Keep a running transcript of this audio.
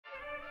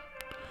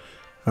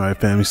All right,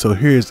 family. So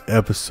here's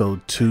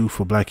episode 2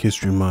 for Black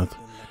History Month,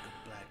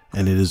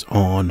 and it is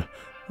on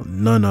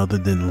none other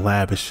than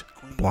Lavish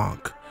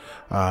Blanc.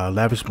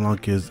 Lavish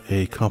Blanc is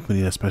a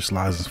company that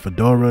specializes in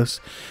fedoras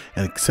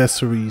and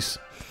accessories.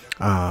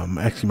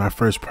 Actually, my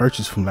first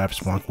purchase from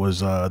Lavish Blanc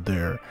was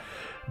their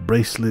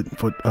bracelet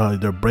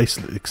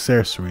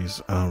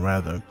accessories,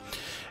 rather.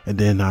 And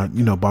then I,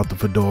 bought the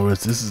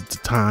fedoras. This is the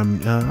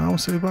time, I would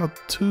say about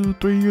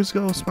 2-3 years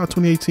ago. It's about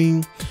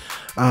 2018.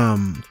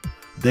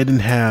 They didn't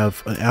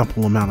have an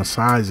ample amount of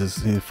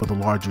sizes for the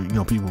larger,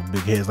 people with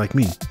big heads like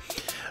me.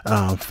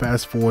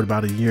 Fast forward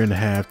about 1.5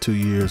 years, 2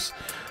 years.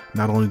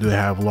 Not only do they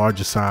have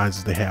larger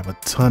sizes, they have a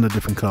ton of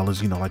different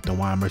colors, like the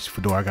wine mercy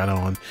fedora I got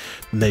on,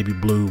 navy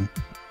blue.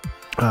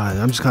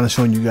 I'm just kind of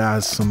showing you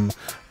guys some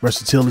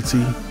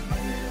versatility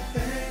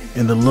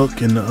in the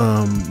look and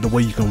the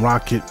way you can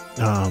rock it.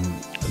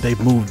 They've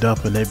moved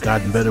up and they've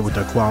gotten better with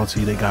their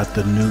quality. They got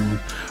the new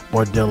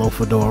Bordello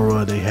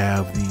fedora. They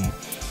have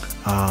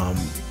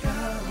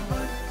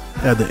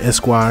the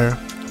Esquire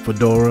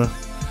fedora.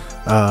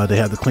 They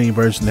have the clean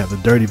version. They have the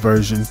dirty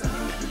version.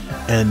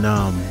 And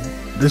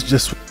this is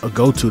just a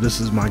go-to. This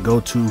is my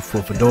go-to for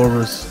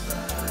fedoras.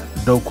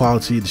 Dope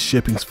quality. The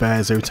shipping's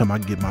fast. Every time I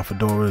get my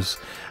fedoras,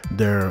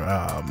 they're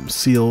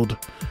sealed.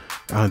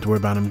 I don't have to worry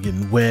about them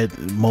getting wet,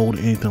 mold,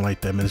 anything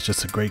like that, man. It's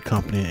just a great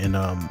company, and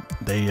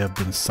they have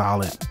been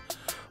solid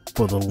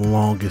for the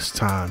longest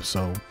time.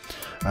 So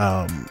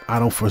I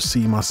don't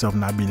foresee myself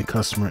not being a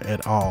customer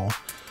at all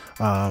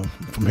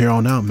from here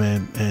on out,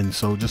 man. And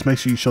so just make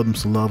sure you show them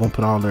some love. I'll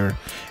put all their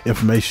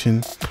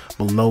information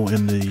below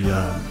in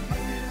the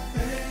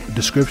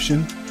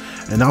description.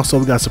 And also,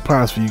 we got a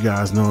surprise for you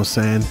guys, know what I'm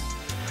saying?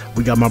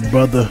 We got my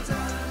brother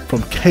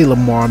from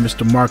KaylaMar,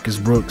 Mr. Marcus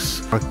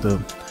Brooks, like the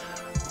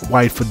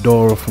white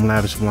fedora from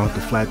Lavish Blanc, the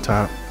flat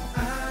top.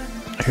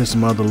 Here's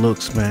some other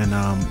looks, man.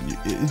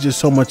 It's just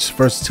so much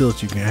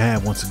versatility you can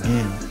have once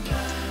again.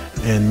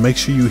 And make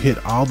sure you hit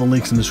all the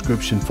links in the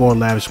description for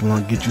Lavish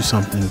Blanc. Get you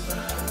something,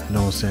 you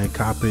know what I'm saying?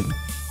 Cop it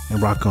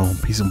and rock on.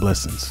 Peace and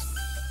blessings.